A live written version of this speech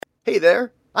Hey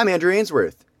there, I'm Andrew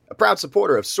Ainsworth, a proud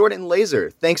supporter of Sword and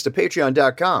Laser thanks to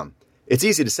Patreon.com. It's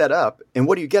easy to set up, and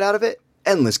what do you get out of it?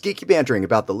 Endless geeky bantering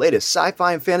about the latest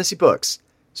sci-fi and fantasy books.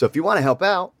 So if you want to help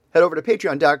out, head over to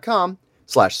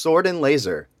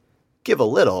patreon.com/swordandlaser. Give a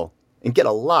little and get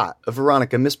a lot of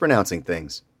Veronica mispronouncing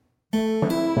things.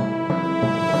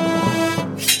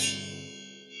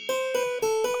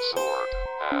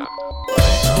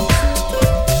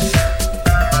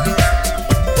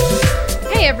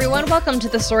 Hey everyone, welcome to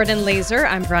the Sword and Laser.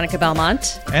 I'm Veronica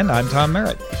Belmont. And I'm Tom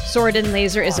Merritt. Sword and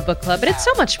Laser is a book club, but it's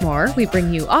so much more. We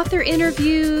bring you author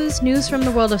interviews, news from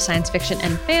the world of science fiction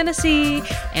and fantasy,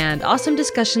 and awesome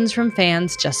discussions from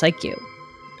fans just like you.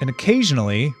 And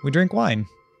occasionally, we drink wine.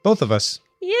 Both of us.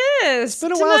 Yes. It's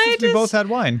been a while since we both had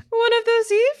wine. One of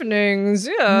those evenings,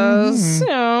 yes.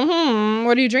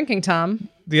 What are you drinking, Tom?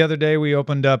 The other day, we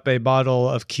opened up a bottle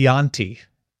of Chianti.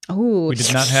 Ooh. We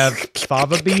did not have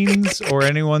fava beans or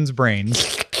anyone's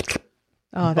brains.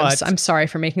 Oh, I'm sorry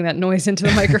for making that noise into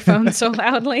the microphone so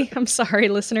loudly. I'm sorry,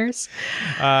 listeners.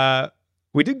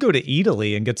 We did go to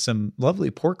Italy and get some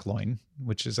lovely pork loin,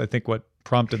 which is, I think, what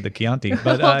prompted the Chianti.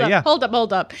 But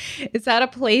Hold up. Is that a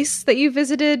place that you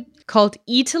visited called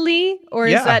Italy? Or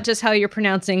is that just how you're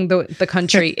pronouncing the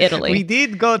country, Italy? We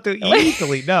did go to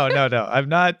Italy. No. I'm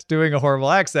not doing a horrible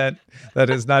accent. That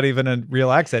is not even a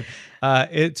real accent.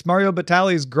 It's Mario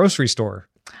Batali's grocery store.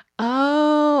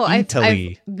 Oh,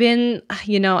 Italy. I've been,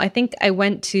 I think I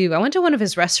went to one of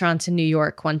his restaurants in New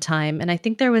York one time, and I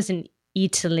think there was an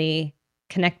Italy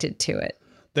connected to it.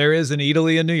 There is an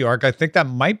Italy in New York. I think that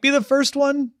might be the first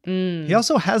one. He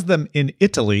also has them in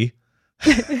Italy,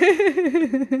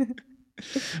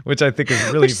 which I think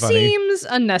is really funny. Seems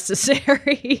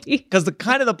unnecessary. Because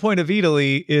the point of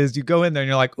Italy is you go in there and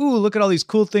you're like, ooh, look at all these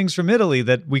cool things from Italy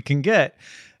that we can get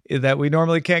that we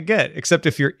normally can't get. Except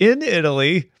if you're in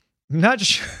Italy, not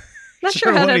sure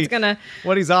how that's gonna.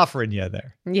 What he's offering you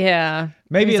there. Yeah.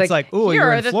 Maybe it's like, ooh,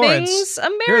 you're in Florence. Things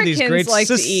Americans here are these great like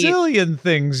Sicilian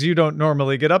things you don't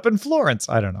normally get up in Florence.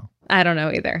 I don't know. I don't know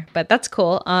either, but that's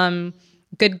cool.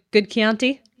 Good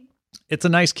Chianti. It's a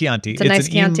nice Chianti. It's a nice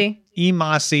Chianti.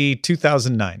 Emasi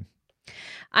 2009.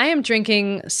 I am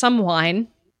drinking Some Wine,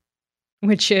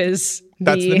 which is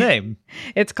that's the name.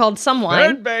 It's called Some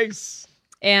Wine. Third base.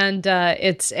 And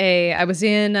I was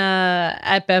in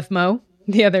at Bevmo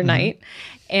the other night,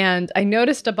 and I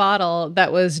noticed a bottle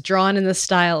that was drawn in the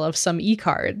style of some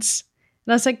e-cards.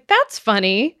 And I was like, that's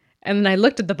funny. And then I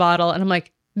looked at the bottle and I'm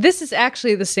like, this is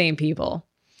actually the same people.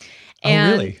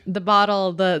 And really? The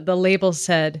bottle, the label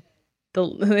just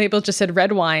said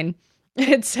red wine.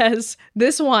 It says,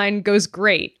 this wine goes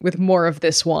great with more of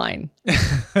this wine.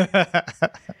 And I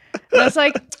was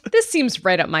like, this seems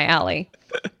right up my alley.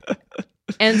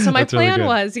 And so my plan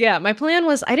was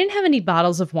I didn't have any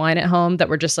bottles of wine at home that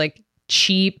were just like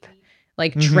cheap,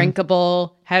 like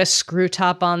drinkable, had a screw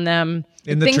top on them.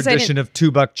 In the tradition of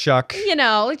 $2 Chuck.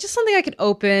 Like just something I could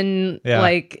open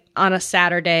like on a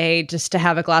Saturday just to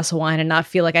have a glass of wine and not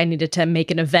feel like I needed to make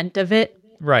an event of it.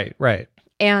 Right.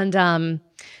 And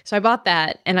so I bought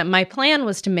that, and my plan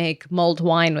was to make mulled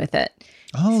wine with it.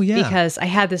 Oh, yeah. Because I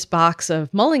had this box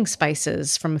of mulling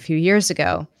spices from a few years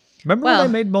ago. Remember when I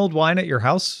made mulled wine at your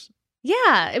house?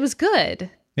 Yeah, it was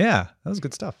good. Yeah, that was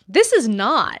good stuff. This is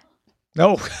not.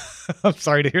 No, I'm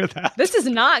sorry to hear that. This is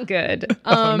not good.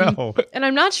 Oh, no. And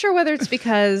I'm not sure whether it's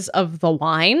because of the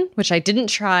wine, which I didn't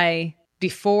try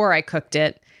before I cooked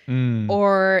it,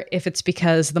 or if it's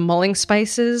because the mulling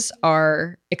spices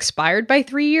are expired by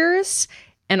 3 years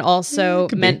and also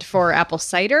meant for apple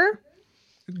cider.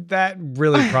 That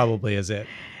really probably is it.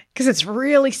 Because it's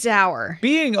really sour.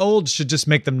 Being old should just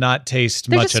make them not taste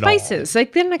much at all. They're just spices.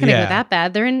 Like, they're not going to go that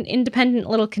bad. They're in independent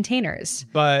little containers.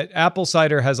 But apple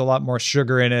cider has a lot more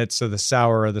sugar in it, so the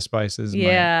sour of the spices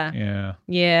Yeah.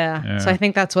 So I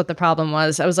think that's what the problem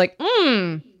was. I was like,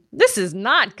 this is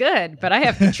not good, but I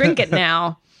have to drink it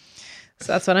now.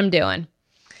 So that's what I'm doing.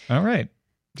 All right.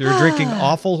 You're drinking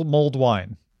awful mulled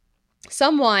wine.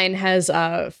 Some Wine has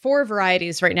 4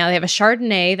 varieties right now. They have a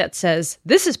Chardonnay that says,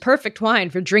 this is perfect wine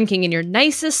for drinking in your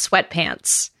nicest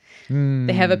sweatpants.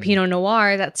 They have a Pinot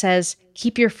Noir that says,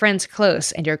 keep your friends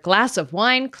close and your glass of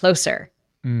wine closer.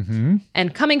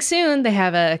 And coming soon, they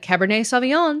have a Cabernet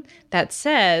Sauvignon that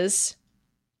says,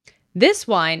 this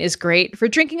wine is great for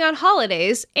drinking on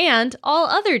holidays and all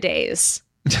other days.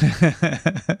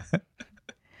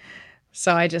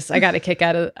 So I got a kick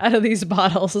out of these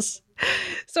bottles.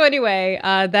 So anyway,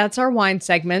 that's our wine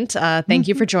segment. Thank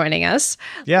you for joining us.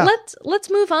 Yeah. Let's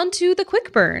move on to the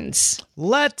quick burns.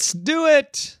 Let's do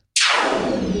it.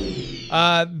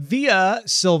 Via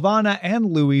Silvana and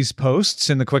Louie's posts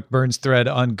in the Quick Burns thread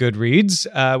on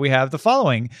Goodreads, we have the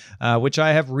following, which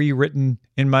I have rewritten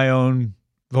in my own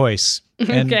voice.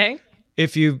 And Okay.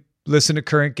 if you listen to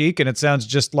Current Geek and it sounds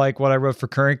just like what I wrote for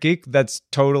Current Geek, that's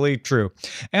totally true.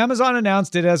 Amazon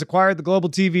announced it has acquired the global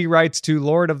TV rights to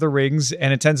Lord of the Rings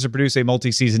and intends to produce a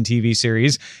multi-season TV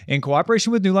series in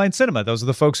cooperation with New Line Cinema. Those are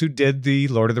the folks who did the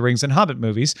Lord of the Rings and Hobbit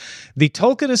movies. The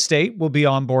Tolkien estate will be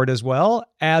on board as well,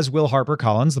 as will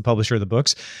HarperCollins, the publisher of the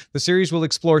books. The series will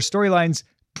explore storylines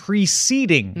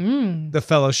preceding the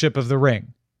Fellowship of the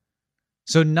Ring.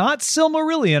 So not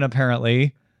Silmarillion,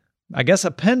 apparently. I guess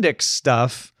appendix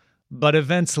stuff, but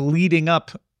events leading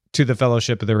up to the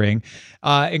Fellowship of the Ring.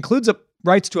 Includes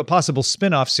rights to a possible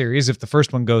spin-off series if the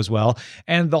first one goes well.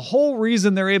 And the whole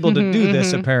reason they're able to do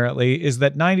this, apparently, is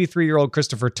that 93-year-old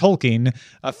Christopher Tolkien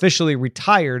officially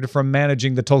retired from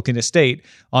managing the Tolkien estate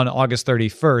on August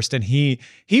 31st. And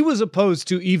he was opposed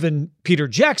to even Peter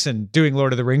Jackson doing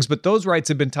Lord of the Rings, but those rights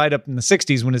had been tied up in the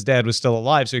 60s when his dad was still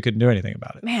alive, so he couldn't do anything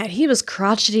about it. Man, he was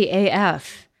crotchety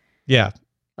AF. Yeah.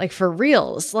 Like, for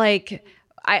reals. Like,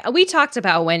 we talked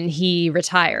about when he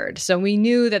retired, so we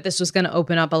knew that this was going to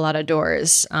open up a lot of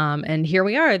doors. And here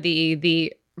we are.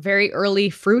 The very early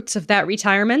fruits of that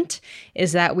retirement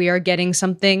is that we are getting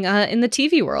something in the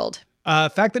TV world.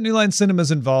 Fact that New Line Cinema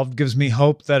is involved gives me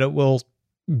hope that it will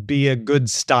be a good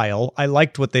style. I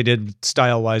liked what they did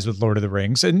style-wise with Lord of the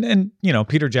Rings. And you know,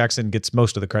 Peter Jackson gets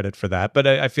most of the credit for that, but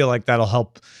I feel like that'll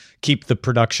help keep the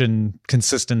production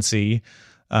consistency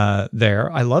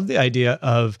there. I love the idea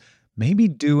of maybe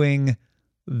doing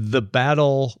the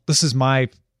battle. This is my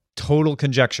total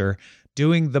conjecture.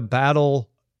 Doing the battle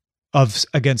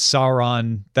against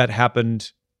Sauron that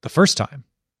happened the first time,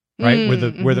 right?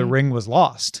 Where the ring was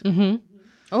lost. Mm-hmm.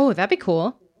 Oh, that'd be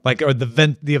cool. Like, or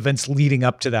the events leading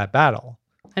up to that battle.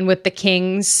 And with the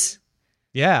kings.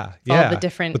 Yeah. All the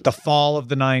different. With the fall of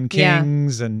the Nine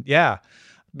Kings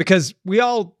because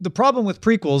the problem with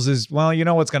prequels is, well, you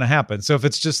know what's going to happen. So if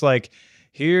it's just like,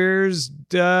 here's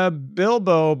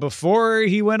Bilbo before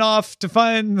he went off to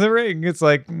find the ring, it's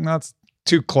like, that's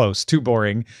too close, too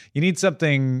boring. You need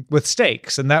something with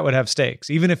stakes, and that would have stakes,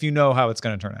 even if you know how it's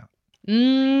going to turn out.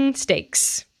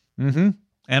 Steaks. Mm-hmm.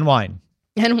 And wine.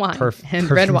 And wine.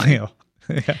 And red wine.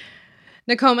 Yeah.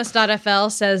 Nokomis.fl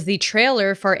says the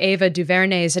trailer for Ava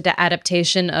DuVernay's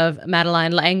adaptation of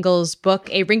Madeleine L'Engle's book,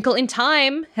 A Wrinkle in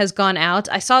Time, has gone out.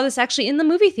 I saw this actually in the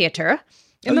movie theater.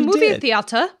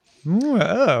 Theater.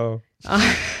 Whoa.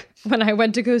 When I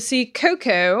went to go see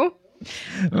Coco.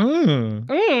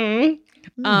 Coco.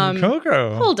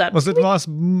 Hold up. Was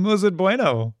it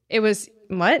bueno? It was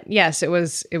what? Yes, it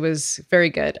was very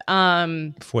good.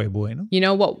 Fue bueno. You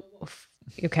know what?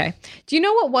 Okay. Do you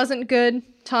know what wasn't good,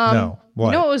 Tom? No. What?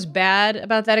 You know what was bad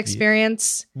about that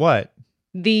experience? What?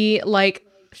 The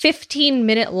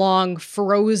 15-minute long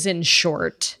Frozen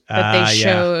short that they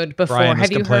showed before. Brian was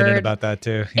Have you complaining heard about that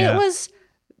too? Yeah. It was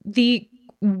the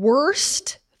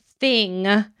worst thing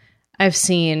I've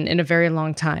seen in a very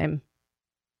long time.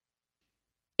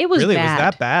 It was really? bad. Was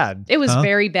that bad? It was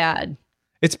very bad.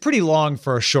 It's pretty long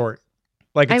for a short.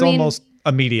 Like, it's almost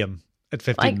a medium at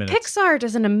 15 minutes. Pixar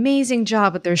does an amazing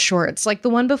job with their shorts. Like the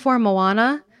one before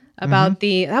Moana about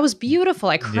that was beautiful.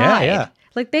 I cried. Yeah.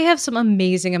 Like, they have some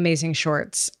amazing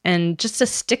shorts. And just to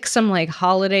stick some like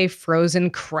holiday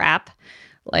Frozen crap,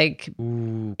 like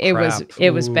it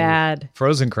was bad.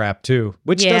 Frozen crap too,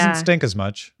 which doesn't stink as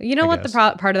much. You know what the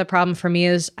part of the problem for me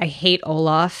is? I hate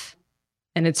Olaf,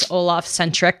 and it's Olaf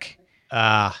centric.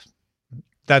 That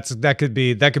could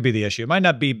be the issue. It might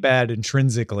not be bad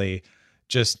intrinsically,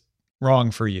 just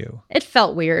wrong for you. It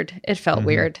felt weird.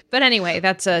 But anyway,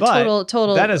 that's a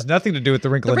total. That has nothing to do with the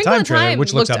Wrinkle in Time trailer,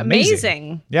 which looks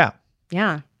amazing. Yeah.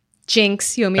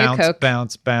 Jinx, you owe me a Coke.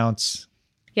 Bounce.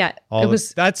 Yeah,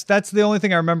 That's the only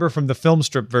thing I remember from the film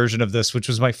strip version of this, which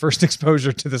was my first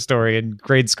exposure to the story in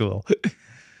grade school.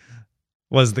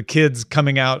 Was the kids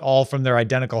coming out all from their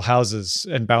identical houses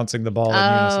and bouncing the ball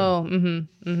in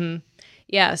unison.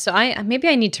 Yeah, so I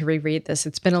need to reread this.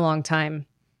 It's been a long time.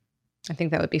 I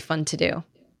think that would be fun to do.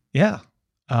 Yeah.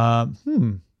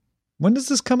 When does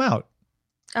this come out?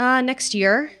 Next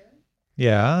year.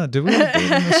 Yeah. Do we have a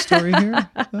date in this story here?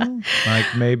 Well,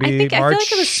 like maybe March. I feel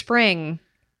like it was spring.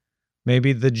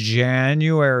 Maybe the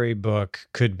January book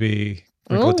could be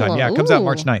Wrinkle in Time. Yeah, it comes out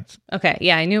March 9th. Okay.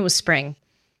 Yeah, I knew it was spring.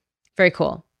 Very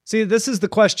cool. See, this is the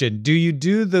question. Do you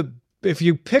if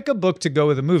you pick a book to go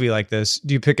with a movie like this,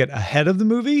 do you pick it ahead of the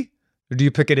movie, or do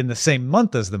you pick it in the same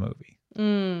month as the movie?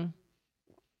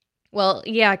 Well,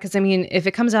 yeah, because I mean, if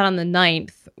it comes out on the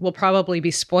 9th, we'll probably be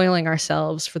spoiling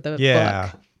ourselves for the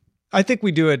book. I think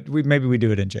we do it. Maybe we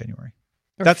do it in January.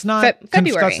 That's not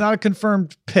February. That's not a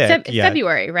confirmed pick yet.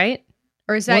 February, right?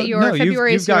 Or is that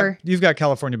February? You've got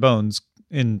California Bones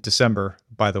in December,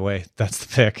 by the way. That's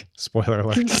the pick. Spoiler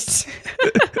alert.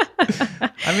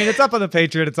 I mean, it's up on the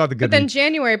Patreon. It's on the good. But then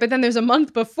January. But then there's a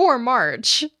month before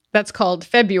March that's called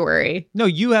February. No,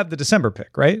 you have the December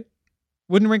pick, right?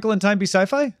 Wouldn't Wrinkle in Time be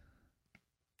sci-fi?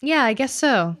 Yeah, I guess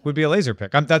so. Would be a laser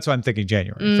pick. That's why I'm thinking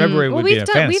January. February would be a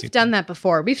fantasy. We've done that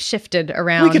before. We've shifted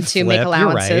around to make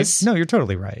allowances. You're right. No, you're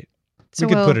totally right. So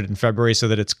we could put it in February so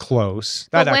that it's close.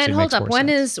 That actually makes more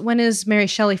sense. When is Mary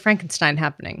Shelley Frankenstein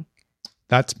happening?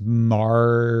 That's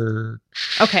March.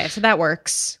 Okay, so that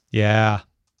works. Yeah.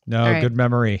 No, right. Good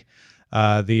memory.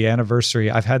 The anniversary.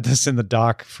 I've had this in the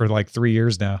doc for like 3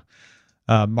 years now.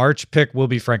 March pick will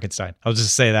be Frankenstein. I'll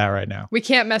just say that right now. We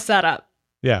can't mess that up.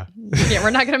 Yeah. Yeah, we're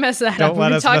not going to mess that up. We've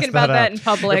been talking about that in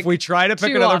public. If we try to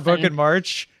pick another book in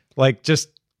March, like just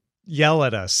yell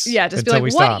at us. Yeah, just be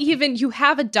like, what even? You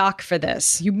have a doc for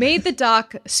this. You made the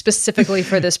doc specifically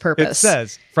for this purpose. It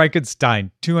says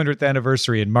Frankenstein 200th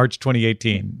anniversary in March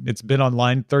 2018. It's been on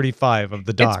line 35 of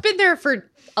the doc. It's been there for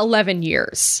 11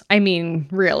 years. I mean,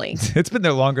 really. It's been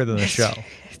there longer than the show.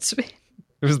 It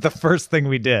was the first thing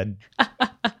we did.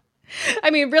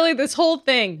 I mean, really, this whole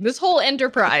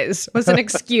enterprise was an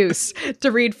excuse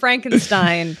to read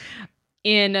Frankenstein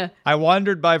in I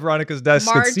wandered by Veronica's desk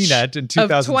March at CNET in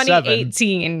 2007.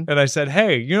 2018. And I said,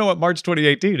 hey, you know what March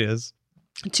 2018 is?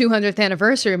 200th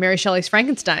anniversary of Mary Shelley's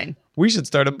Frankenstein. We should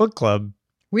start a book club.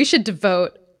 We should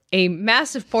devote a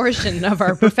massive portion of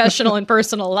our professional and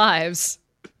personal lives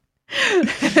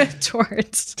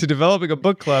to developing a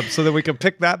book club so that we can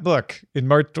pick that book in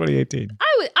March 2018.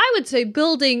 I would say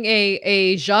building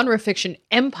a genre fiction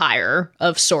empire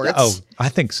of sorts. Oh, I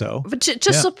think so. But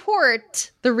to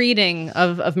support the reading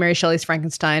of Mary Shelley's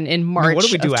Frankenstein in March what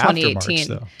do we do of 2018. After March,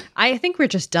 though? I think we're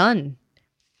just done.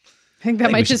 I think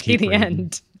that might just be the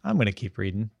end. I'm going to keep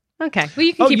reading. Okay. Well,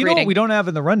 you can keep reading. Know what we don't have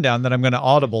in the rundown that I'm going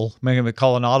to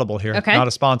call an audible here. Okay. Not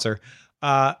a sponsor.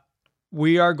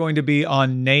 We are going to be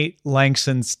on Nate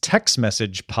Langson's text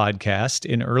message podcast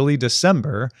in early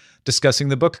December discussing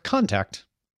the book Contact.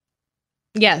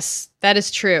 Yes, that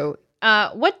is true.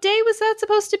 What day was that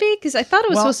supposed to be? Because I thought it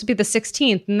was supposed to be the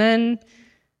 16th, and then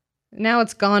now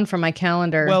it's gone from my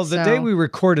calendar. Well, the day we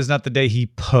record is not the day he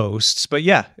posts, but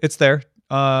yeah, it's there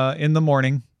in the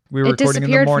morning. We were recording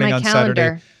in the morning on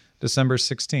Saturday, December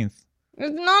 16th.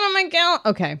 It's not on my calendar.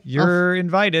 Okay. You're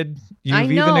invited. I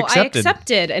know. Even accepted. I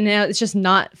accepted. And now it's just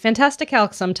not. Fantastic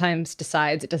Calc sometimes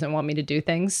decides it doesn't want me to do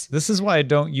things. This is why I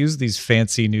don't use these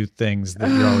fancy new things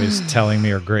that you're always telling me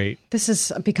are great. This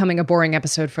is becoming a boring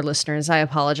episode for listeners. I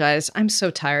apologize. I'm so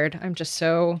tired. I'm just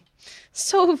so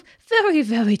very,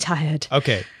 very tired.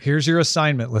 Okay. Here's your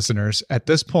assignment, listeners. At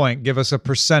this point, give us a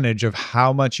percentage of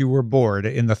how much you were bored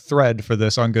in the thread for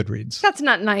this on Goodreads. That's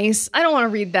not nice. I don't want to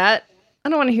read that. I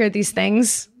don't want to hear these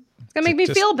things. It's going to make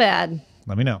me feel bad.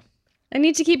 Let me know. I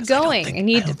need to keep going. I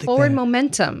need forward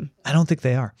momentum. I don't think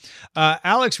they are.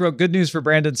 Alex wrote good news for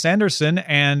Brandon Sanderson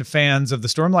and fans of the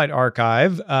Stormlight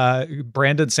Archive.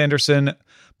 Brandon Sanderson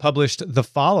published the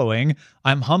following.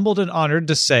 I'm humbled and honored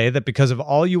to say that because of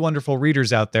all you wonderful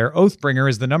readers out there, Oathbringer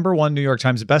is the #1 New York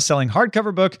Times bestselling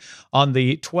hardcover book on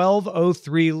the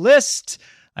 1203 list.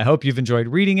 I hope you've enjoyed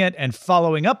reading it. And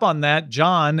following up on that,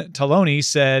 John Taloni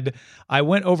said, I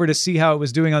went over to see how it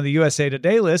was doing on the USA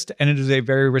Today list, and it is a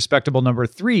very respectable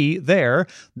 #3 there.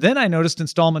 Then I noticed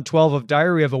installment 12 of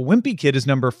Diary of a Wimpy Kid is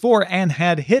 #4 and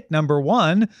had hit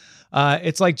 #1.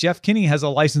 It's like Jeff Kinney has a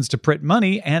license to print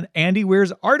money, and Andy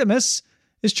Weir's Artemis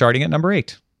is charting at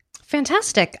 #8.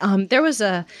 Fantastic. There was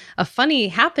a funny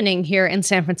happening here in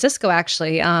San Francisco,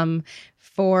 actually.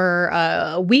 For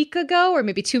a week ago, or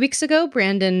maybe 2 weeks ago,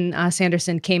 Brandon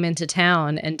Sanderson came into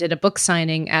town and did a book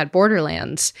signing at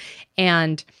Borderlands.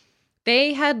 And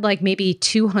they had like maybe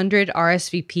 200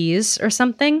 RSVPs or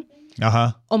something.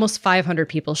 Uh-huh. Almost 500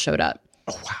 people showed up.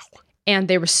 Oh, wow. And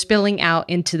they were spilling out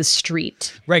into the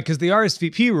street. Right, because the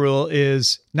RSVP rule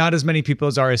is not as many people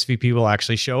as RSVP will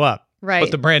actually show up. Right.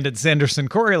 But the Brandon Sanderson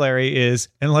corollary is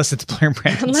unless it's Brandon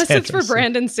Sanderson. Unless it's for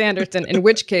Brandon Sanderson, in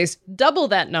which case double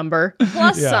that number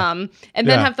plus some, and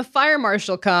then have the fire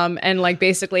marshal come and like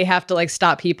basically have to like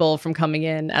stop people from coming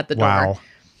in at the door. Wow.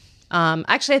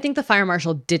 Actually, I think the fire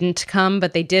marshal didn't come,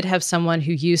 but they did have someone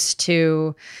who used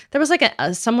to. There was like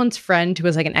someone's friend who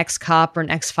was like an ex-cop or an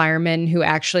ex-fireman who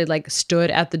actually like stood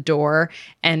at the door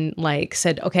and like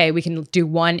said, "Okay, we can do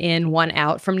 1 in, 1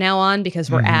 out from now on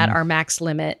because we're at our max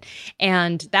limit."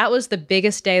 And that was the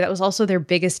biggest day. That was also their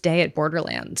biggest day at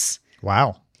Borderlands.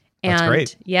 Wow. That's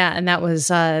great. Yeah, and that was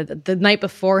the night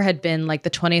before had been like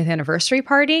the 20th anniversary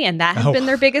party, and that had been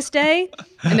their biggest day.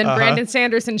 And then Brandon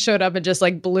Sanderson showed up and just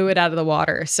like blew it out of the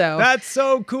water. So that's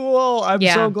so cool. I'm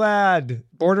so glad.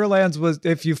 Borderlands was,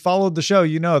 if you followed the show,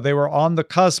 you know, they were on the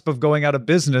cusp of going out of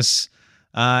business.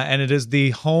 And it is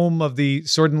the home of the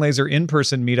Sword and Laser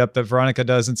in-person meetup that Veronica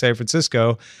does in San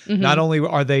Francisco. Mm-hmm. Not only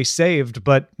are they saved,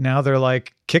 but now they're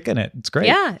like kicking it. It's great.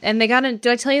 Yeah, and did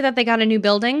I tell you that they got a new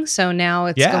building? So now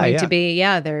it's going to be,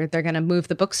 they're going to move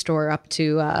the bookstore up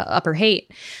to Upper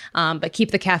Haight, but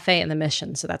keep the cafe and the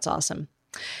Mission. So that's awesome.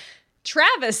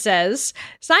 Travis says,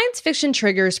 science fiction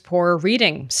triggers poor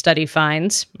reading, study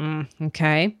finds.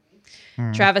 Okay.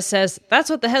 Travis says,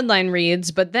 that's what the headline reads,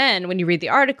 but then when you read the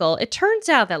article, it turns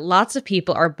out that lots of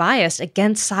people are biased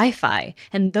against sci-fi,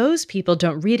 and those people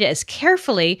don't read it as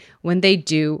carefully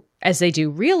as they do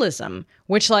realism,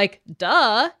 which, like,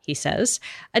 duh, he says.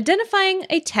 Identifying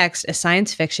a text as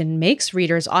science fiction makes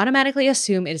readers automatically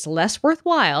assume it is less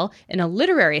worthwhile in a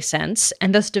literary sense,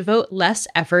 and thus devote less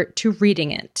effort to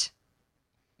reading it.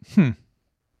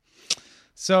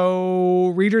 So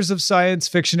readers of science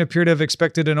fiction appear to have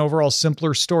expected an overall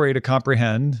simpler story to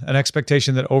comprehend, an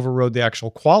expectation that overrode the actual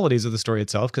qualities of the story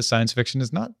itself, because science fiction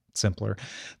is not simpler.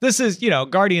 This is,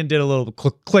 Guardian did a little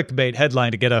clickbait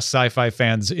headline to get us sci-fi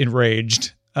fans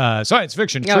enraged. Science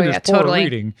fiction triggers poor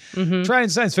reading. Mm-hmm. Trying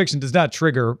science fiction does not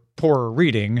trigger poor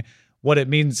reading. What it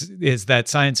means is that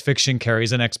science fiction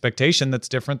carries an expectation that's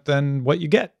different than what you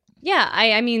get. Yeah,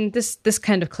 I mean, this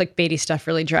kind of clickbaity stuff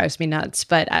really drives me nuts.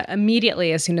 But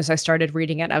immediately, as soon as I started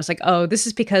reading it, I was like, oh, this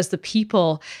is because the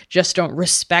people just don't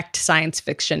respect science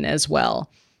fiction as well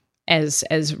as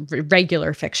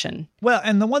regular fiction. Well,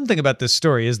 and the one thing about this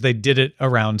story is they did it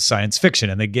around science fiction,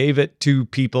 and they gave it to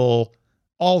people,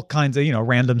 all kinds of,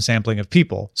 random sampling of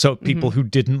people. So people who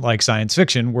didn't like science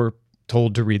fiction were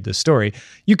told to read this story.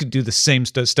 You could do the same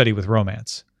study with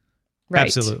romance. Right.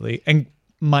 Absolutely. And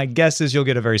my guess is you'll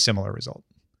get a very similar result.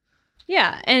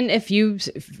 Yeah, and if you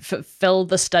fill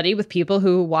the study with people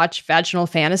who watch vaginal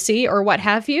fantasy or what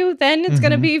have you, then it's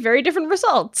going to be very different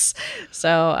results.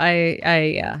 So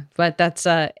but that's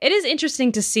it is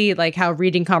interesting to see like how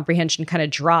reading comprehension kind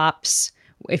of drops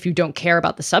if you don't care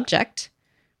about the subject.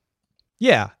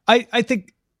 Yeah, I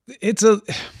think it's a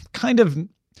kind of.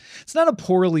 It's not a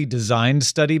poorly designed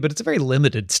study, but it's a very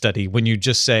limited study when you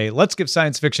just say, let's give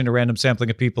science fiction a random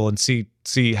sampling of people and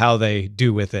see how they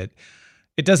do with it.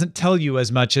 It doesn't tell you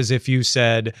as much as if you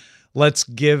said, let's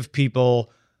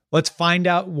find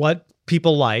out what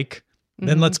people like,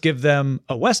 then let's give them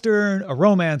a Western, a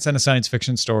romance, and a science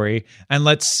fiction story, and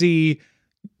let's see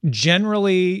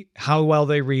generally how well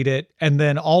they read it, and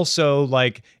then also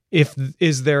like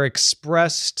is their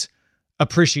expressed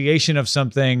appreciation of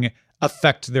something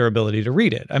affect their ability to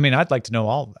read it. I mean, I'd like to know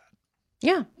all of that.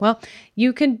 Yeah. Well,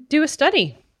 you can do a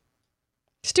study.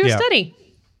 Just do a study.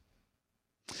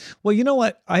 Well, you know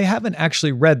what? I haven't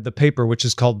actually read the paper, which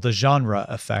is called The Genre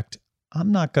Effect.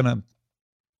 I'm not going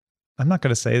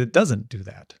to say it doesn't do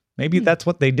that. Maybe that's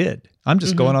what they did. I'm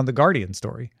just going on the Guardian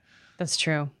story. That's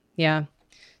true. Yeah.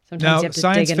 Sometimes now, you have to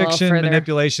science dig in fiction a little further.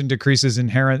 manipulation decreases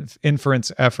inherent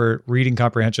inference effort, reading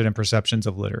comprehension, and perceptions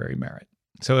of literary merit.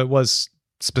 So it was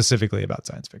specifically about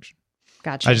science fiction.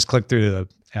 Gotcha. I just clicked through the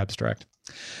abstract.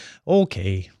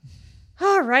 Okay.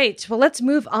 All right. Well, let's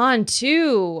move on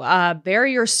to Bear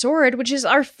Your Sword, which is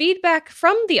our feedback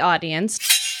from the audience.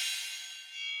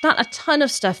 Not a ton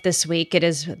of stuff this week. It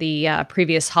is the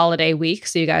previous holiday week,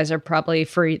 so you guys are probably,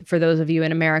 for those of you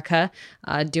in America,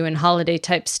 doing holiday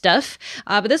type stuff.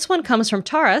 But this one comes from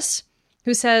Taurus,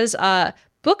 who says,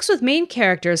 books with main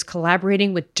characters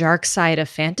collaborating with dark side of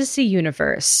fantasy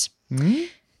universe.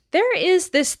 There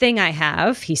is this thing I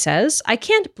have, he says. I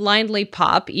can't blindly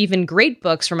pop even great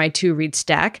books for my to-read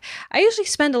stack. I usually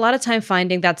spend a lot of time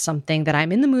finding that's something that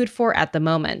I'm in the mood for at the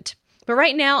moment. But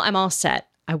right now, I'm all set.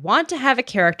 I want to have a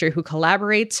character who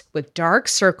collaborates with dark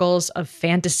circles of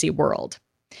fantasy world.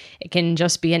 It can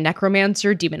just be a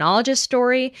necromancer, demonologist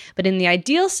story, but in the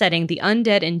ideal setting, the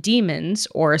undead and demons,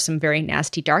 or some very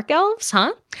nasty dark elves,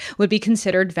 would be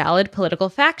considered valid political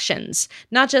factions,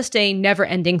 not just a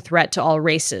never-ending threat to all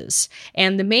races.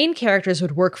 And the main characters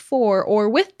would work for or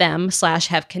with them, /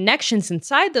 have connections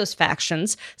inside those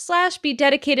factions, / be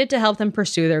dedicated to help them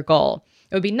pursue their goal.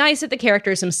 It would be nice if the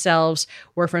characters themselves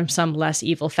were from some less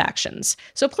evil factions.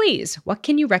 So please, what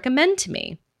can you recommend to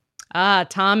me?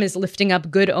 Tom is lifting up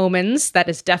Good Omens. That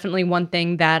is definitely one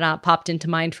thing that popped into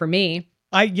mind for me.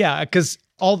 Because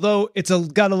although it's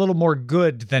got a little more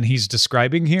good than he's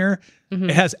describing here,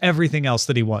 it has everything else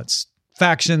that he wants.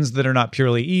 factions that are not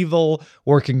purely evil,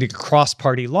 working to cross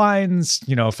party lines,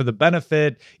 for the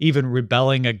benefit, even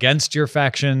rebelling against your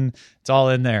faction. It's all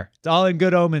in there. It's all in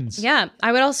Good Omens. Yeah.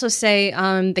 I would also say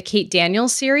the Kate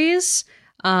Daniels series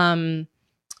by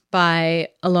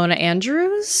Alona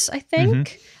Andrews, I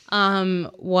think,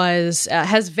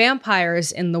 has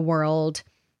vampires in the world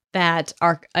that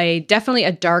are definitely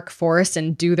a dark force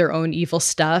and do their own evil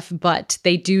stuff, but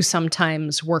they do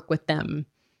sometimes work with them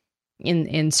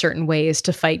in certain ways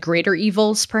to fight greater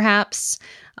evils, perhaps.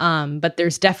 But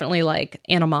there's definitely like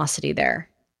animosity there.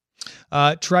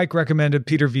 Trike recommended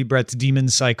Peter V. Brett's Demon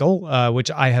Cycle,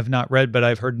 which I have not read, but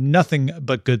I've heard nothing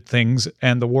but good things.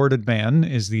 And The Warded Man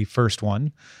is the first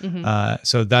one.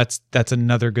 So that's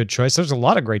another good choice. There's a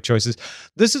lot of great choices.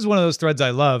 This is one of those threads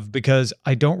I love because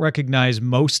I don't recognize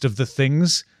most of the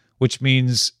things, which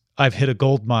means I've hit a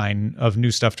gold mine of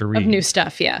new stuff to read. Of new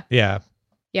stuff, yeah. Yeah.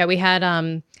 Yeah, we had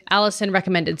Allison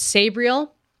recommended Sabriel,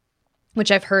 which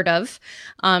I've heard of.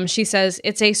 She says,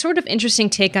 it's a sort of interesting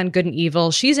take on good and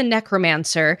evil. She's a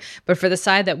necromancer, but for the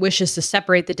side that wishes to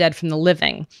separate the dead from the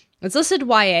living. It's listed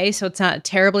YA, so it's not a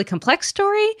terribly complex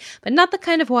story, but not the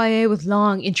kind of YA with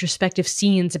long introspective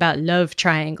scenes about love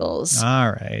triangles.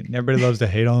 All right. Everybody loves to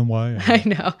hate on YA. I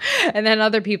know. And then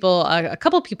other people, a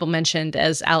couple people mentioned,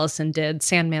 as Allison did,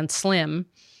 Sandman Slim.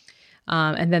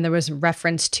 And then there was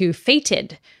reference to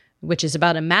Fated, which is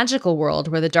about a magical world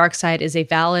where the dark side is a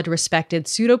valid, respected,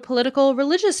 pseudo-political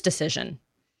religious decision.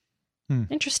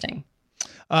 Interesting.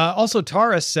 Also,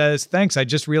 Taurus says, thanks, I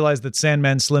just realized that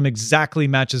Sandman Slim exactly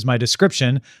matches my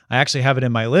description. I actually have it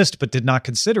in my list, but did not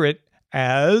consider it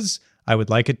as I would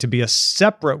like it to be a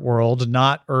separate world,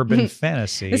 not urban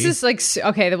fantasy. This is like,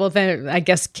 okay, well then I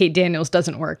guess Kate Daniels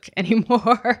doesn't work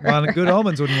anymore. Well, Good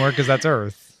Omens wouldn't work because that's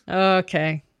Earth.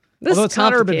 Okay. Although it's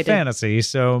not urban fantasy,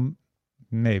 so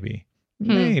maybe.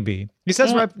 Maybe. He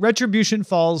says Retribution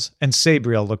Falls and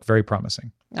Sabriel look very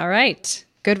promising. All right.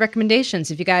 Good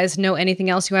recommendations. If you guys know anything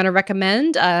else you want to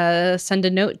recommend, send a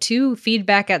note to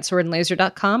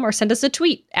feedback@swordandlaser.com or send us a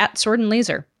tweet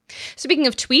 @swordandlaser. Speaking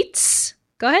of tweets,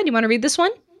 go ahead. You want to read this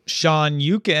one? Sean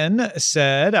Yukin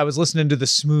said, I was listening to the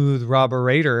Smooth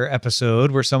Robberator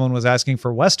episode where someone was asking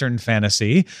for Western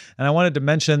fantasy, and I wanted to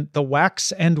mention the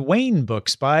Wax and Wayne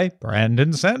books by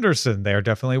Brandon Sanderson. They are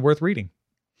definitely worth reading.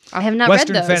 I have not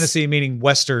Western read those. Fantasy meaning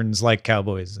Westerns like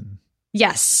cowboys and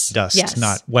dust,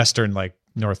 not Western like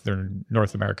North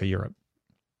America, Europe.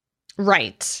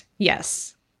 Right.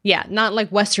 Yes. Yeah, not like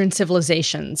Western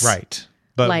civilizations. Right.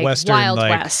 But like Western, Wild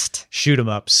like West. Shoot 'em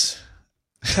ups.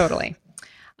 Totally.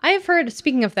 I've heard,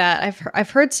 speaking of that, I've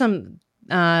heard some,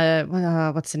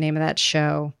 what's the name of that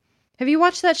show? Have you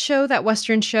watched that show, that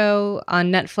Western show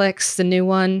on Netflix, the new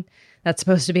one that's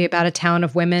supposed to be about a town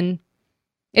of women?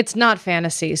 It's not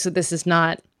fantasy, so this is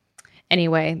not,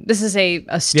 anyway, this is a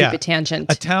stupid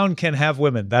tangent. A town can have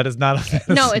women. That is not a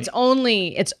fantasy. No,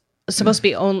 it's supposed to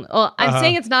be only, well, I'm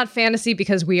saying it's not fantasy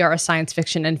because we are a science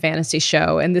fiction and fantasy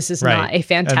show, and this is not a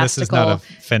fantastical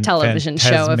television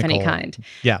show of any kind.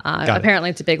 Yeah,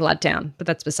 apparently it's a big letdown, but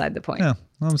that's beside the point. Yeah,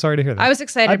 well, I'm sorry to hear that. I was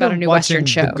excited about a new Western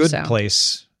show. The Good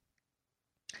Place,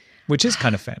 which is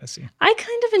kind of fantasy. I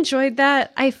kind of enjoyed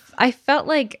that. I felt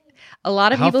like a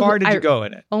lot of people. How far did you go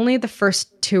in it? Only the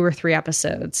first 2 or 3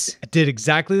 episodes. I did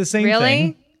exactly the same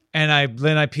thing. And I'm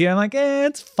like,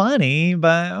 it's funny,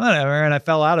 but whatever. And I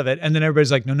fell out of it. And then everybody's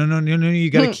like, no,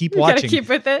 you got to keep watching. You got to keep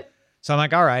with it. So I'm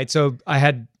like, all right. So I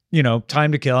had,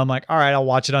 time to kill. I'm like, all right, I'll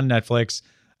watch it on Netflix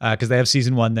because they have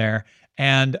season 1 there.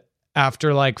 And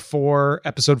after like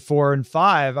episode 4 and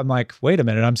 5, I'm like, wait a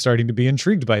minute, I'm starting to be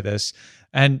intrigued by this.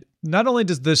 And not only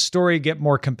does the story get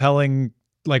more compelling,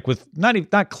 like with not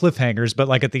cliffhangers, but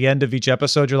like at the end of each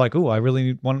episode, you're like, ooh, I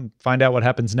really want to find out what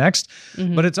happens next.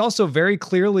 Mm-hmm. But it's also very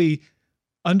clearly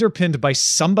underpinned by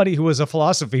somebody who was a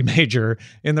philosophy major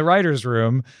in the writer's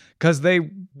room, because they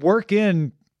work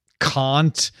in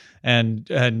Kant and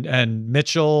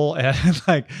Mitchell and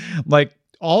like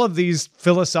all of these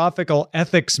philosophical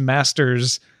ethics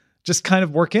masters just kind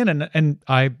of work in. And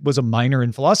I was a minor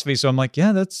in philosophy. So I'm like,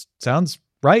 yeah, that sounds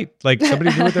right. Like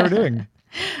somebody knew what they were doing.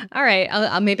 All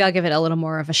right. Maybe I'll give it a little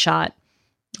more of a shot.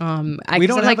 We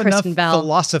don't have enough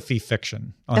philosophy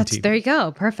fiction on TV. There you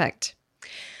go. Perfect.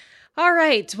 All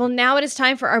right. Well, now it is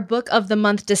time for our book of the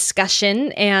month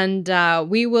discussion, and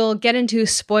we will get into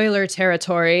spoiler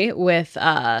territory with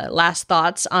last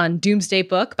thoughts on Doomsday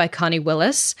Book by Connie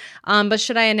Willis. But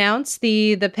should I announce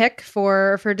the pick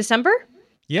for December?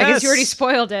 Yes. I guess you already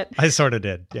spoiled it. I sort of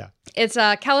did, yeah. It's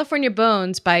California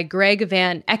Bones by Greg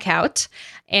Van Eckhout.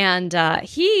 And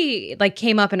he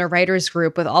came up in a writer's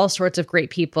group with all sorts of great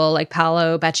people like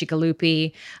Paolo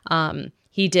Bacigalupi,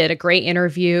 He did a great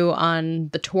interview on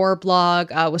the Tor blog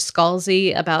with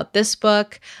Scalzi about this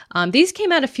book. These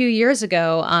came out a few years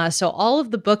ago, so all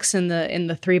of the books in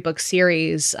the 3-book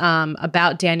series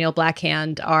about Daniel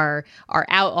Blackhand are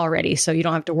out already. So you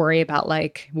don't have to worry about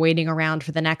like waiting around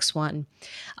for the next one.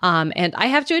 And I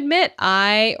have to admit,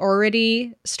 I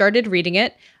already started reading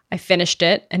it. I finished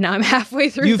it, and now I'm halfway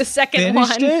through the second one.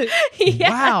 It? Yes.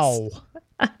 Wow.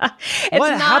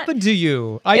 What happened to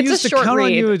you? I used to count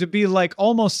on you to be like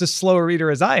almost as slow a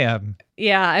reader as I am.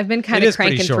 Yeah, I've been kind of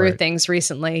cranking through things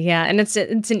recently. Yeah, and it's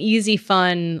an easy,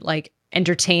 fun, like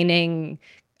entertaining,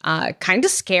 kind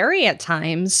of scary at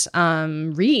times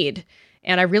read.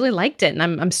 And I really liked it, and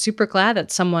I'm super glad that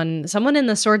someone in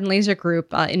the Sword and Laser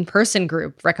group, in-person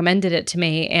group, recommended it to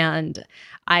me, and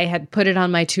I had put it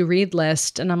on my to-read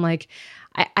list, and I'm like,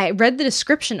 I read the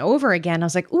description over again. I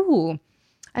was like, ooh,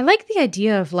 I like the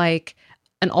idea of like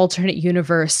an alternate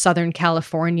universe, Southern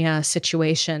California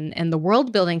situation, and the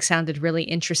world building sounded really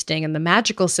interesting, and the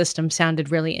magical system sounded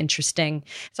really interesting.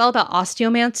 It's all about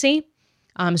osteomancy.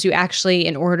 So you actually,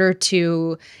 in order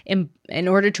to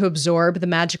absorb the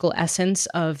magical essence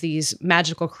of these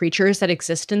magical creatures that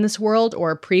exist in this world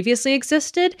or previously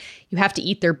existed, you have to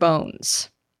eat their bones.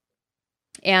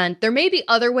 And there may be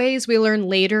other ways we learn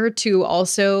later to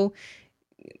also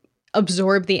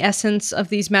absorb the essence of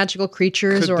these magical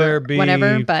creatures. Could or there be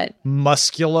whatever, but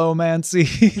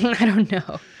musculomancy? I don't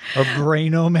know. Or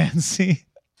brainomancy?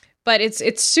 But it's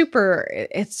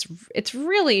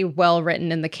really well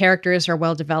written, and the characters are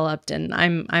well developed, and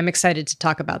I'm excited to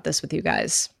talk about this with you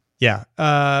guys. Yeah.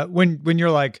 When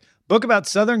you're like, book about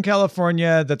Southern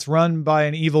California that's run by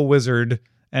an evil wizard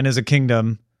and is a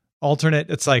kingdom,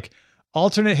 it's like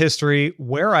alternate history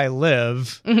where I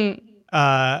live. Mm-hmm.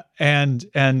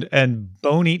 And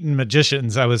bone-eaten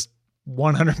magicians, I was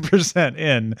 100%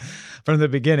 in from the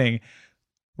beginning.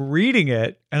 Reading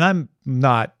it, and I'm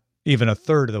not even a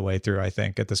third of the way through, I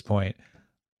think, at this point.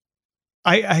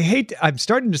 I'm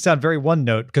starting to sound very one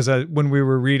note because when we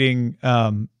were reading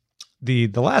the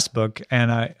last book,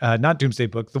 and not Doomsday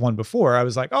Book, the one before, I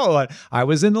was like, oh, I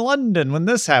was in London when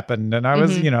this happened, and I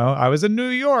was, I was in New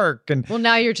York, and well,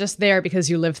 now you're just there because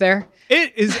you live there.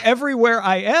 It is everywhere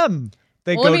I am.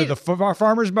 They go to the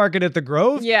farmer's market at the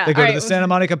Grove. Yeah, they go to the Santa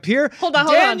Monica Pier. Hold on.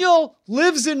 Daniel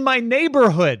lives in my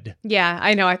neighborhood. Yeah,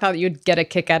 I know. I thought you'd get a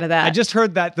kick out of that. I just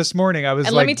heard that this morning. I was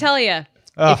and let me tell you,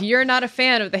 if you're not a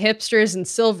fan of the hipsters in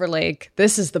Silver Lake,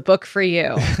 this is the book for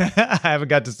you. I haven't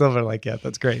got to Silver Lake yet.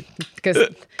 That's great. Because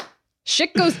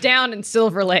shit goes down in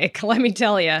Silver Lake, let me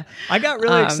tell you. I got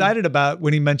really excited about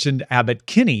when he mentioned Abbot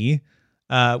Kinney,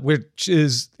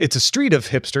 it's a street of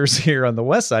hipsters here on the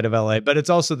west side of LA, but it's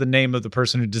also the name of the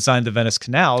person who designed the Venice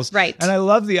canals. Right. And I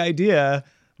love the idea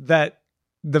that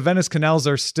the Venice canals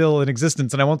are still in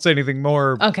existence. And I won't say anything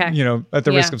more, at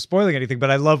the risk of spoiling anything,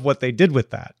 but I love what they did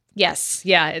with that. Yes.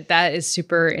 Yeah, that is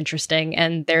super interesting.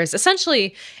 And there's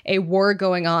essentially a war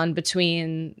going on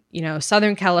between,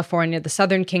 Southern California, the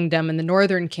Southern Kingdom, and the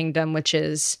Northern Kingdom, which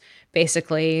is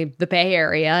basically the Bay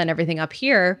Area and everything up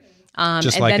here. And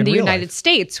then the United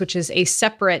States, which is a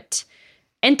separate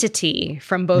entity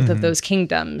from both of those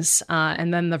kingdoms.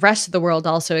 And then the rest of the world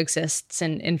also exists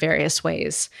in various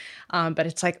ways. But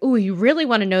it's like, ooh, you really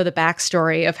want to know the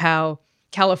backstory of how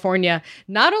California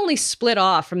not only split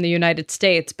off from the United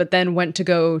States, but then went to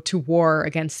go to war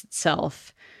against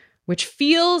itself, which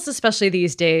feels, especially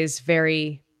these days,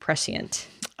 very prescient.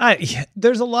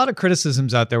 There's a lot of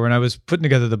criticisms out there. When I was putting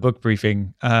together the book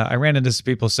briefing, I ran into some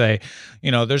people say,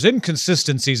 there's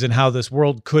inconsistencies in how this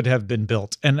world could have been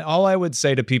built. And all I would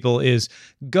say to people is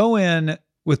go in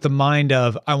with the mind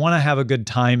of, I want to have a good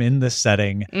time in this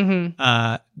setting.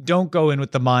 Mm-hmm. Don't go in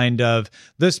with the mind of,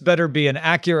 this better be an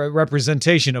accurate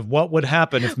representation of what would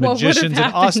happen if magicians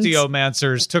and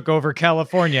osteomancers took over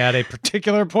California at a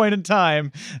particular point in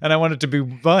time. And I want it to be,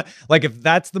 like, if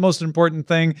that's the most important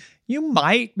thing, you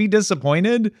might be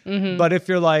disappointed. Mm-hmm. But if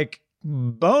you're like,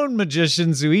 bone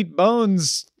magicians who eat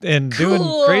bones and doing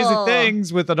crazy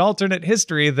things with an alternate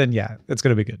history, then yeah, it's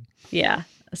going to be good. Yeah.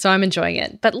 So I'm enjoying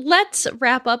it. But let's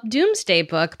wrap up Doomsday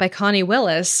Book by Connie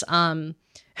Willis.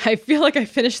 I feel like I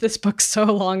finished this book so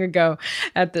long ago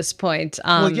at this point.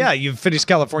 Well, yeah, you've finished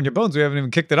California Bones. We haven't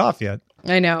even kicked it off yet.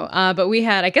 I know. But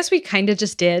I guess we kind of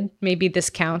just did. Maybe this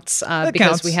counts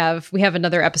because counts. we have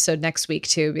another episode next week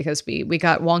too, because we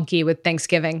got wonky with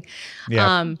Thanksgiving.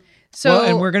 Yeah. And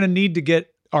we're going to need to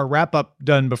get our wrap up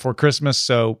done before Christmas.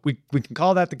 So we can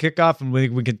call that the kickoff, and we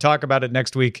can talk about it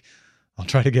next week. I'll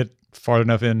try to get far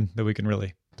enough in that we can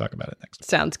really talk about it next week.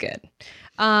 Sounds good.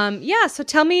 So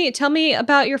tell me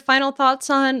about your final thoughts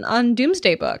on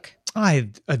Doomsday Book. I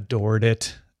adored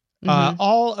it.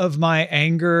 All of my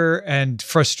anger and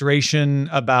frustration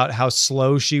about how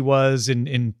slow she was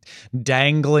in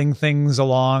dangling things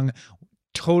along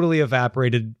totally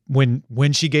evaporated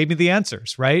when she gave me the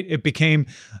answers, right? It became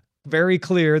very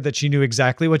clear that she knew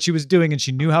exactly what she was doing and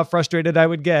she knew how frustrated I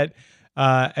would get.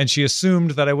 And she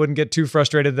assumed that I wouldn't get too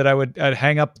frustrated that I'd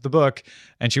hang up the book.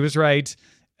 And she was right.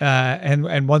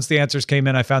 And once the answers came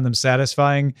in, I found them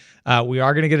satisfying. We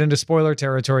are going to get into spoiler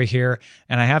territory here.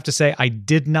 And I have to say, I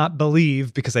did not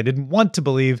believe, because I didn't want to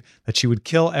believe, that she would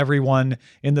kill everyone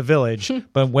in the village.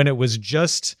 But when it was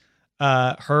just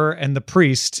her and the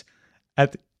priest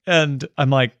at the end, I'm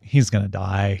like, he's going to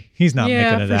die. He's not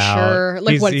making it out. Sure.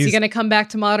 Like, is he going to come back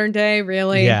to modern day?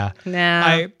 Really? Yeah.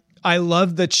 Nah. I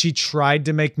love that she tried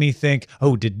to make me think,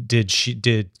 oh, did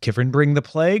Kivrin bring the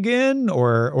plague in,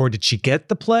 or did she get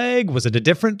the plague? Was it a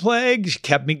different plague? She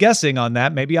kept me guessing on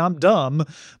that. Maybe I'm dumb,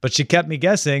 but she kept me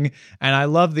guessing. And I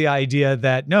love the idea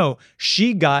that no,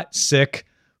 she got sick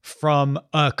from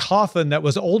a coffin that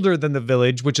was older than the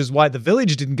village, which is why the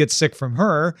village didn't get sick from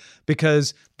her,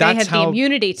 because they had the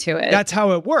immunity to it. That's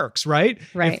how it works, right?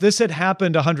 Right. If this had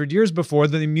happened 100 years before,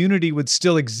 the immunity would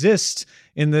still exist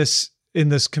in this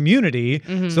community,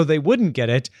 so they wouldn't get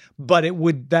it, but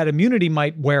that immunity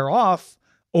might wear off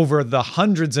over the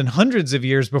hundreds and hundreds of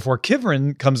years before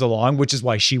Kivrin comes along, which is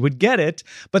why she would get it.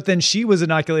 But then she was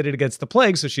inoculated against the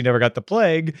plague, so she never got the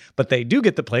plague, but they do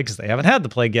get the plague because they haven't had the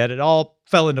plague yet. It all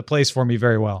fell into place for me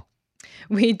very well.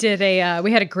 We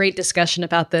had a great discussion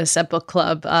about this at book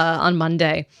club on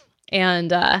Monday.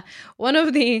 And one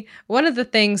of the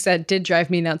things that did drive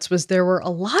me nuts was there were a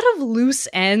lot of loose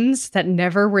ends that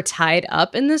never were tied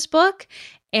up in this book.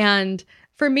 And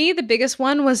for me, the biggest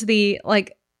one was the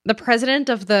president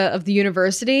of the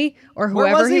university, or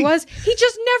whoever he was. He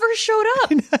just never showed up.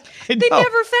 They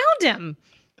never found him.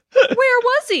 Where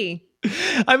was he?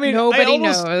 I mean, nobody I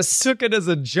almost knows. Took it as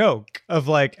a joke of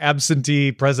like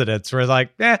absentee presidents, where it's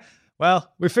like,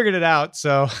 well, we figured it out,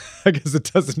 so I guess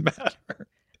it doesn't matter.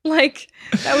 Like,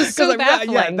 that was so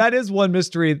baffling. Yeah, that is one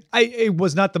mystery. It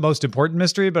was not the most important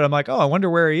mystery, but I'm like, oh, I wonder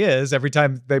where he is every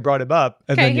time they brought him up.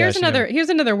 And then, here's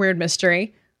another weird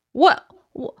mystery. What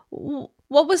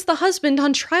was the husband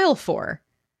on trial for?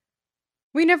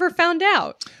 We never found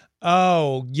out.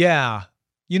 Oh, yeah.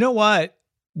 You know what?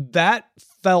 That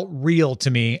felt real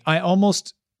to me. I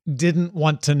almost didn't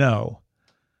want to know,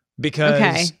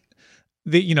 because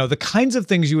the kinds of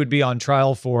things you would be on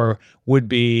trial for would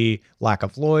be lack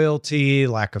of loyalty,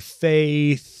 lack of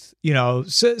faith,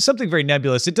 something very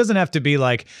nebulous. It doesn't have to be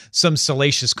like some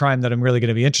salacious crime that I'm really going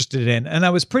to be interested in. And I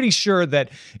was pretty sure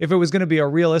that if it was going to be a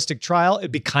realistic trial,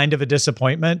 it'd be kind of a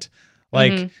disappointment.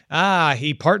 Like,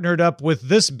 he partnered up with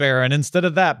this baron instead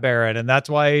of that baron, and that's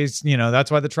why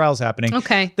that's why the trial's happening.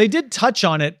 Okay. They did touch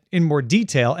on it in more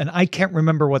detail, and I can't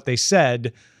remember what they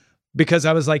said, because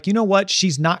I was like, you know what?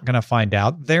 She's not going to find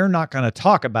out. They're not going to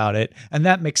talk about it. And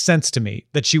that makes sense to me,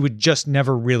 that she would just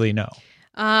never really know.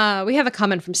 We have a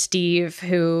comment from Steve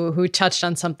who touched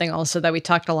on something also that we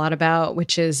talked a lot about,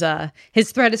 which is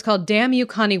his thread is called Damn You,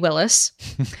 Connie Willis.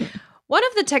 One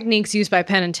of the techniques used by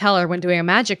Penn and Teller when doing a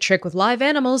magic trick with live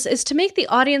animals is to make the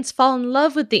audience fall in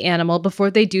love with the animal before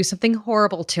they do something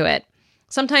horrible to it.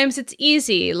 Sometimes it's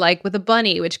easy, like with a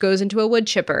bunny, which goes into a wood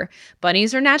chipper.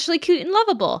 Bunnies are naturally cute and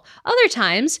lovable. Other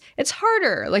times, it's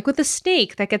harder, like with a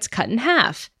snake that gets cut in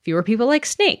half. Fewer people like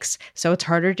snakes, so it's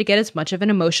harder to get as much of an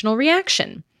emotional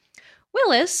reaction.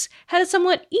 Willis had a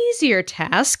somewhat easier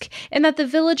task in that the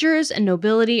villagers and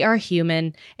nobility are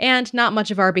human, and not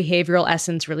much of our behavioral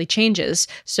essence really changes,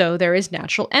 so there is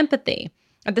natural empathy.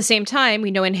 At the same time,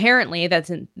 we know inherently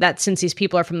that since these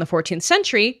people are from the 14th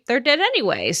century, they're dead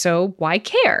anyway, so why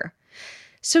care?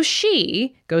 So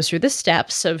she goes through the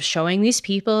steps of showing these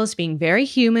people as being very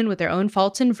human with their own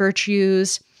faults and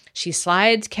virtues. She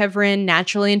slides Kivrin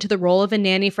naturally into the role of a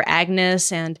nanny for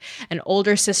Agnes and an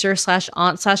older sister /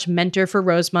 aunt / mentor for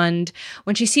Rosamund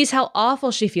when she sees how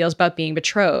awful she feels about being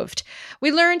betrothed. We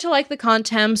learn to like the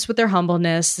Contemps with their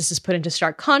humbleness. This is put into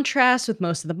stark contrast with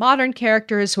most of the modern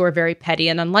characters who are very petty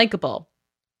and unlikable.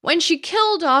 When she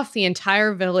killed off the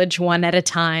entire village one at a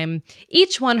time,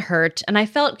 each one hurt, and I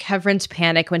felt Kivrin's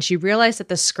panic when she realized that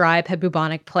the scribe had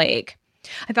bubonic plague.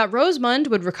 I thought Rosamund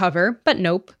would recover, but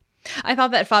nope. I thought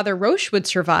that Father Roche would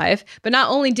survive, but not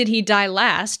only did he die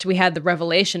last, we had the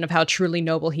revelation of how truly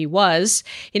noble he was.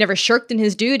 He never shirked in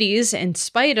his duties, in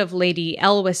spite of Lady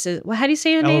Eloise's... How do you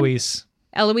say her name?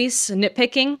 Eloise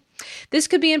nitpicking. This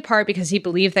could be in part because he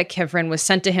believed that Kivrin was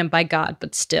sent to him by God,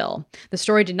 but still. The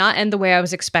story did not end the way I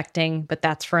was expecting, but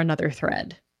that's for another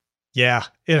thread. Yeah,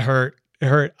 it hurt. It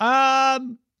hurt.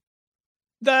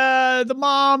 The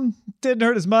mom didn't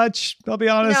hurt as much. I'll be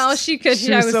honest. No, she could.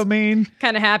 She was so mean.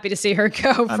 Kind of happy to see her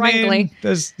go. Frankly, mean,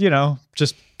 there's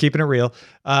just keeping it real.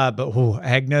 But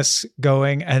Agnes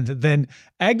going, and then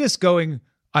Agnes going.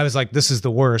 I was like, this is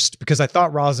the worst, because I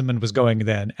thought Rosamund was going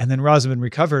then, and then Rosamund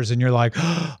recovers, and you're like,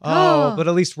 oh, but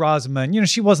at least Rosamund,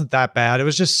 she wasn't that bad. It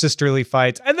was just sisterly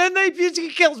fights, and then he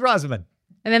kills Rosamund.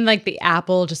 And then like the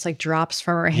apple just like drops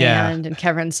from her hand, and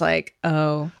Kevin's like,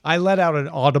 oh. I let out an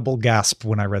audible gasp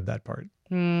when I read that part.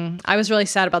 I was really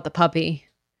sad about the puppy.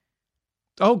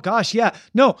 Oh gosh, yeah.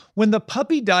 No, when the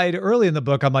puppy died early in the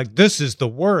book, I'm like, this is the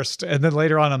worst. And then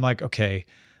later on, I'm like, okay,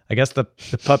 I guess the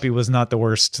puppy was not the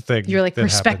worst thing. You're like,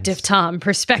 perspective, happens. Tom,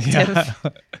 perspective.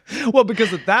 Yeah. Well,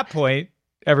 because at that point,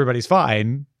 everybody's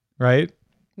fine, right?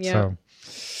 Yeah.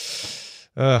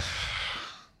 So,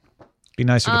 be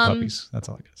nicer to puppies. That's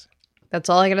all I gotta say. That's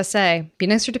all I gotta say. Be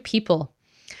nicer to people.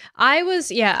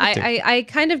 I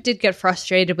kind of did get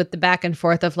frustrated with the back and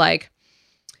forth of like,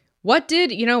 what did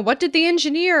the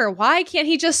engineer, why can't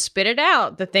he just spit it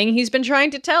out? The thing he's been trying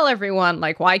to tell everyone,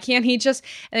 like, why can't he just,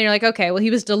 and then you're like, okay, well,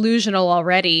 he was delusional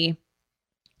already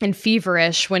and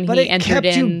feverish when he entered in. But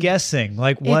it kept you guessing,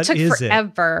 like, what is it? It took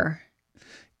forever.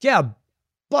 Yeah,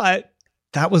 but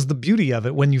that was the beauty of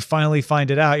it. When you finally find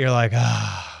it out, you're like,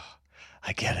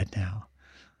 I get it now.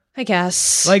 I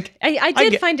guess. Like, I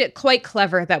did find it quite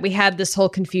clever that we had this whole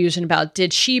confusion about,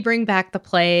 did she bring back the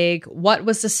plague? What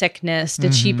was the sickness?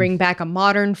 Did she bring back a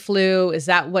modern flu? Is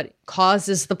that what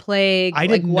causes the plague? I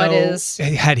didn't know.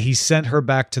 Had he sent her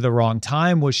back to the wrong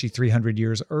time? Was she 300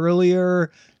 years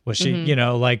earlier? Was she,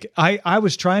 I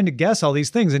was trying to guess all these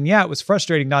things. And yeah, it was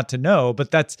frustrating not to know.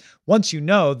 But that's, once you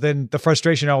know, then the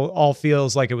frustration all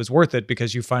feels like it was worth it,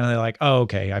 because you finally like, oh,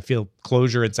 okay, I feel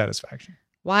closure and satisfaction.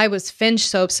 Why was Finch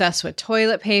so obsessed with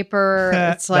toilet paper?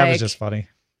 It's like, that was just funny.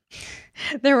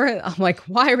 I'm like,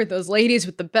 why were those ladies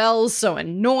with the bells so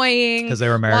annoying? Because they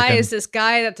were American. Why is this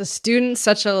guy that's a student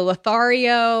such a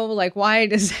Lothario? Like, why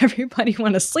does everybody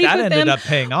want to sleep with him? That ended up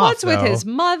paying off. What's with his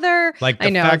mother? Like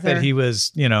the fact that he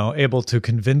was, able to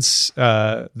convince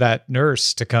that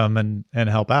nurse to come and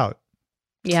help out.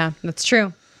 Yeah, that's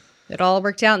true. It all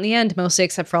worked out in the end, mostly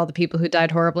except for all the people who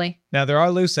died horribly. Now, there are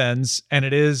loose ends, and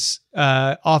it is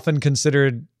often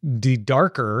considered the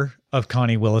darker of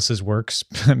Connie Willis's works,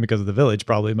 because of The Village,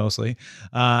 probably mostly.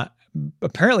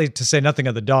 Apparently, to say nothing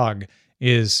of the dog,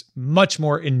 is much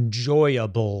more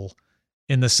enjoyable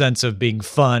in the sense of being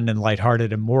fun and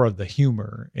lighthearted and more of the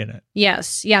humor in it.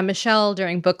 Yes. Yeah, Michelle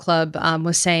during book club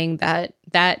was saying that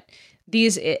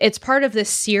it's part of this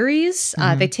series.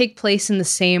 They take place in the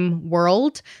same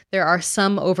world. There are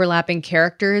some overlapping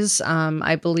characters.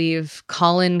 I believe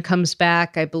Colin comes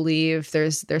back. I believe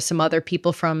there's some other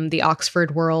people from the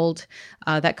Oxford world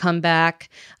that come back,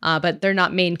 but they're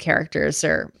not main characters.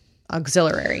 They're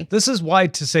auxiliary. This is why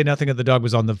To Say Nothing of the Dog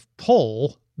was on the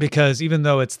poll, because even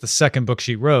though it's the second book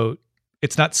she wrote,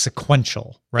 it's not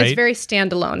sequential, right? It's very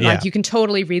standalone. Yeah. Like, you can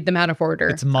totally read them out of order.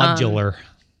 It's modular.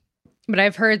 But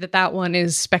I've heard that one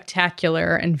is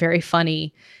spectacular and very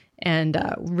funny and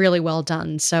really well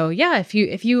done. So yeah, if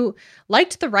you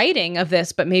liked the writing of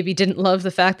this, but maybe didn't love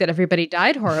the fact that everybody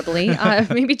died horribly,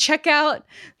 maybe check out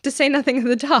To Say Nothing of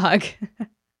the Dog.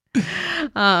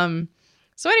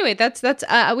 So anyway,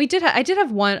 I did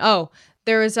have one. Oh,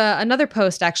 there was another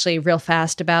post actually real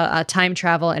fast about time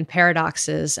travel and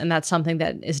paradoxes, and that's something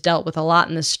that is dealt with a lot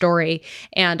in the story.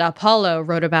 And Paulo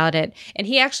wrote about it, and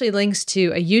he actually links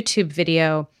to a YouTube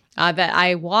video that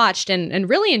I watched and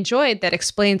really enjoyed that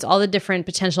explains all the different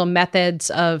potential methods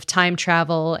of time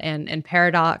travel and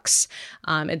paradox.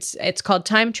 It's called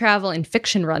Time Travel in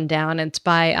Fiction Rundown. It's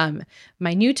by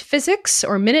Minute Physics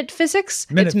or Minute Physics.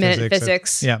 It's Minute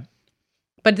Physics. Yeah.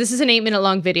 But this is an 8-minute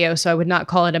long video, so I would not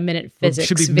call it a minute physics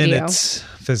video. It should be video. Minutes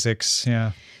physics,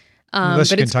 yeah.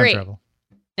 But it's great. Travel.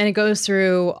 And it goes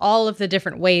through all of the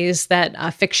different ways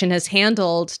that fiction has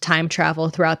handled time travel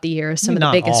throughout the years. Some of the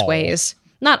biggest ways.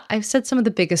 I've said some of the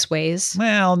biggest ways.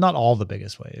 Well, not all the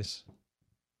biggest ways.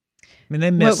 I mean, they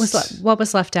missed... What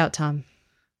was left out, Tom?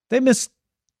 They missed,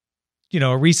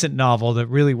 a recent novel that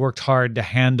really worked hard to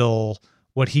handle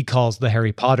what he calls the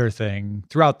Harry Potter thing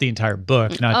throughout the entire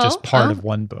book, not just part of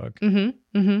one book.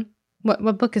 Mm-hmm. Mm-hmm.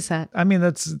 What book is that? I mean,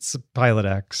 it's Pilot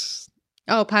X.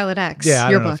 Oh, Pilot X. Yeah,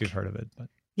 I don't know if you've heard of it. But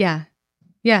yeah.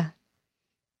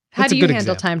 How do you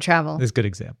handle time travel? It's a good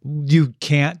example. You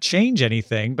can't change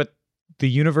anything, but the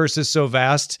universe is so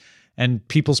vast and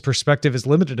people's perspective is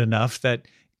limited enough that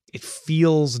it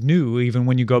feels new, even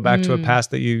when you go back to a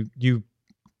past that you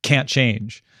can't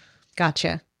change.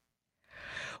 Gotcha.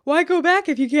 Why go back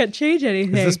if you can't change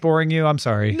anything? Is this boring you? I'm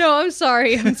sorry. No, I'm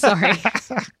sorry.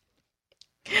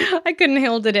 I couldn't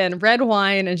hold it in. Red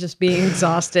wine and just being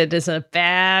exhausted is a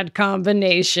bad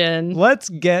combination. Let's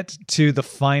get to the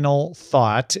final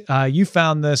thought. You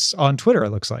found this on Twitter,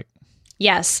 it looks like.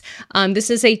 Yes. This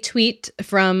is a tweet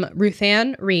from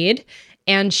Ruthann Reed,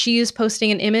 and she is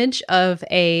posting an image of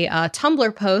a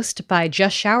Tumblr post by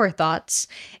Just Shower Thoughts.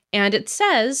 And it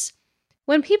says,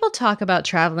 when people talk about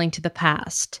traveling to the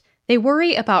past, they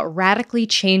worry about radically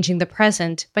changing the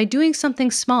present by doing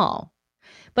something small.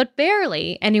 But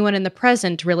barely anyone in the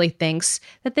present really thinks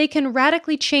that they can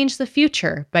radically change the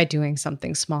future by doing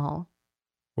something small.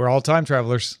 We're all time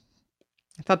travelers.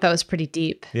 I thought that was pretty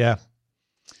deep. Yeah.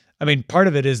 I mean, part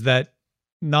of it is that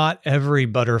not every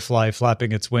butterfly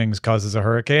flapping its wings causes a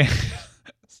hurricane.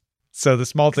 So the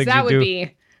small things that you do... would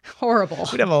be horrible.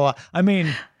 We'd have a lot. I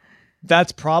mean,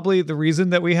 that's probably the reason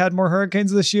that we had more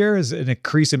hurricanes this year is an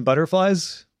increase in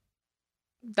butterflies.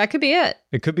 That could be it.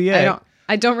 It could be it.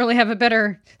 I don't really have a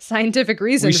better scientific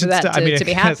reason for that to be happening.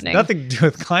 It has nothing to do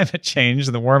with climate change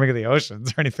and the warming of the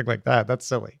oceans or anything like that. That's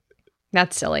silly.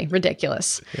 That's silly.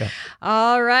 Ridiculous. Yeah.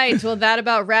 All right. Well, that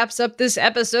about wraps up this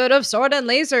episode of Sword and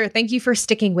Laser. Thank you for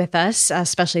sticking with us,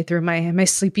 especially through my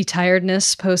sleepy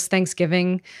tiredness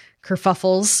post-Thanksgiving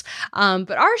kerfuffles.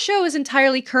 But our show is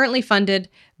entirely currently funded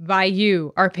by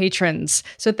you, our patrons.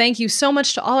 So thank you so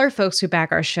much to all our folks who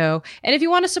back our show. And if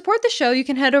you want to support the show, you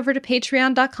can head over to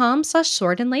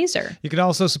patreon.com/swordandlaser. You can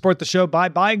also support the show by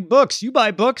buying books. You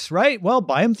buy books, right? Well,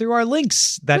 buy them through our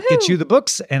links. That gets you the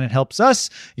books and it helps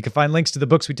us. You can find links to the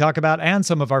books we talk about and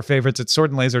some of our favorites at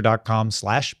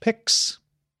swordandlaser.com/picks.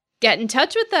 Get in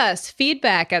touch with us.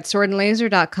 Feedback at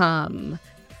swordandlaser.com.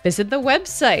 Visit the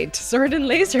website,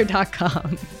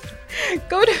 swordandlaser.com.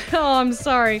 Go to, I'm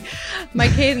sorry. My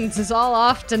cadence is all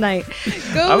off tonight.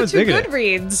 Go to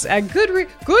Goodreads at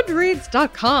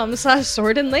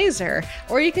goodreads.com/swordandlaser.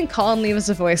 Or you can call and leave us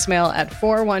a voicemail at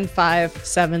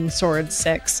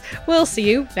 415-7-SWORD-6. We'll see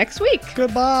you next week.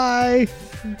 Goodbye.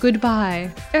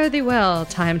 Goodbye. Fare thee well,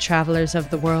 time travelers of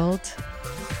the world.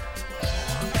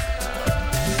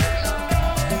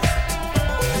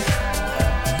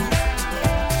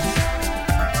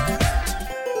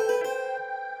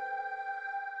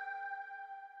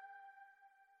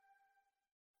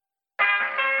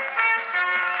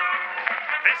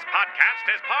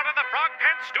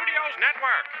 Studios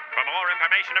Network. For more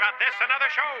information about this and other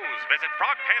shows, visit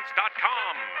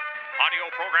frogpants.com. Audio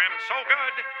program so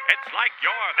good, it's like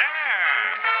you're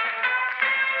there.